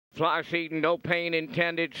Flossie, no pain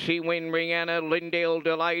intended. Seawin Rihanna, Lindale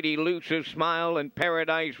Delight, Elusive Smile, and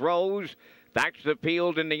Paradise Rose. That's the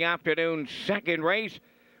field in the afternoon second race.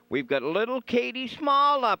 We've got little Katie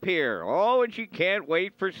Small up here. Oh, and she can't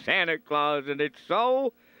wait for Santa Claus, and it's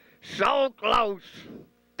so close.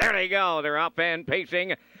 There they go. They're up and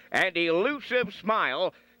pacing, and Elusive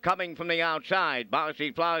Smile coming from the outside.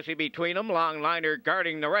 Bossy Flossie between them. Longliner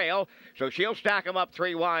guarding the rail, so she'll stack them up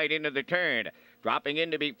 3 wide into the turn. Dropping in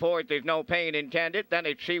to be fourth, there's no pain intended. Then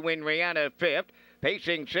it's Seawin Rihanna fifth.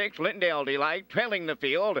 Pacing sixth, Lindale Delight trailing the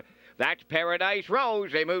field. That's Paradise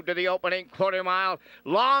Rose. They move to the opening quarter mile.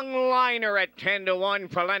 Longliner at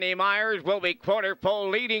 10-1 for Lenny Myers will be quarter full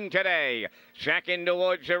leading today. Second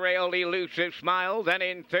towards the rail, Elusive Smile. Then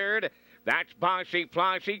in third, that's Bossy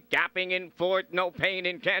Flossie. Gapping in fourth, no pain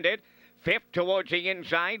intended. Fifth towards the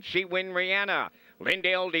inside, Seawin Rihanna.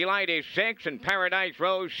 Lindale Delight is 6 and Paradise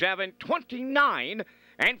Rose 7, 29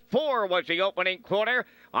 and 4 was the opening quarter.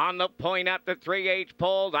 On the point at the 3/8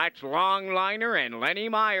 pole, that's Longliner and Lenny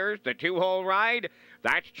Myers, the 2-hole ride.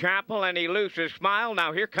 That's Chapel and Elusive Smile.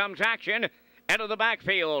 Now here comes action. Into the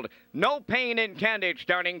backfield. No pain intended,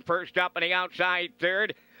 starting first up on the outside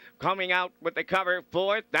third. Coming out with the cover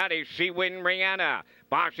fourth, that is Seawin Rihanna.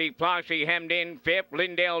 Bossy Flossie hemmed in fifth.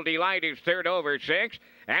 Lindale Delight is third over 6.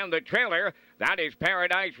 And the trailer, that is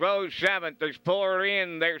Paradise Rose 7th. There's 4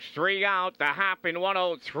 in, there's 3 out. The hop in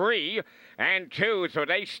 103 and 2. So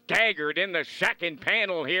they staggered in the second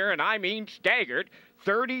panel here, and I mean staggered,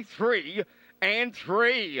 33 and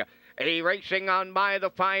 3. Racing on by the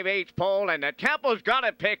 5/8 pole, and the tempo's got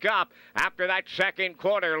to pick up after that second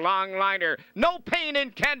quarter. Longliner, no pain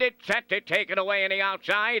intended, set to take it away on the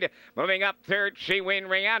outside. Moving up third, Seawin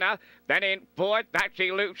Rihanna. Then in fourth, that's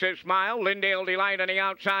Elusive Smile. Lindale Delight on the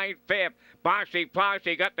outside fifth. Bossy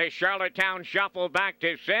Flossie got the Charlottetown Shuffle back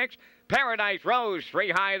to 6. Paradise Rose, 3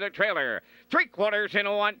 high the trailer. 3/4 in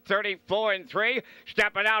a 134 and 3.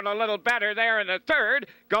 Stepping out a little better there in the third.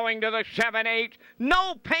 Going to the 7/8.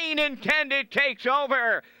 No pain intended takes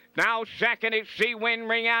over. Now second is Seawin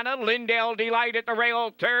Rihanna. Lindale Delight at the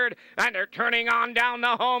rail third. And they're turning on down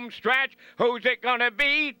the home stretch. Who's it going to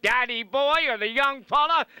be? Daddy Boy or the young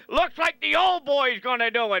fella? Looks like the old boy's going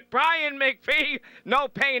to do it. Brian McPhee, no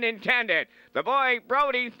pain intended. The boy,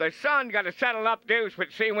 Brody, the son, got a settle up deuce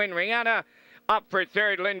with Seawin Rihanna. Up for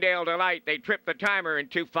third, Lindale Delight. They tripped the timer in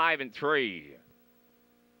 2-5 and 3.